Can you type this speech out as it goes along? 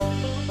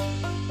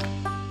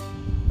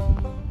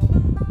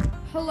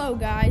Hello,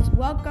 guys.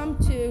 Welcome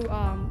to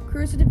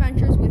Cruise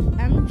Adventures with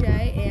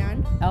MJ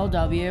and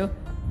LW.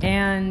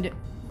 And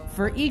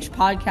for each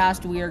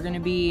podcast, we are going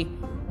to be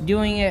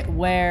doing it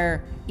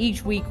where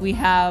each week we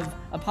have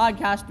a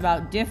podcast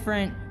about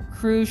different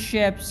cruise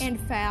ships and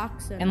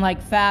facts and like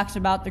facts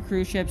about the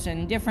cruise ships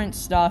and different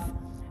stuff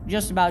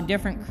just about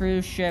different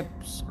cruise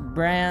ships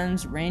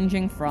brands,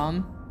 ranging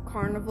from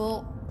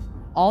Carnival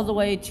all the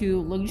way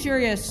to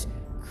luxurious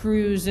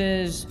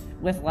cruises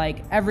with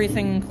like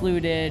everything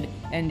included,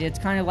 and it's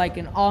kind of like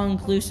an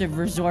all-inclusive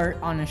resort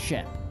on a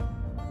ship.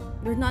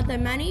 There's not that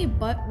many,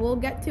 but we'll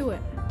get to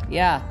it.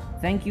 Yeah,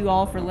 thank you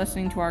all for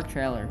listening to our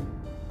trailer.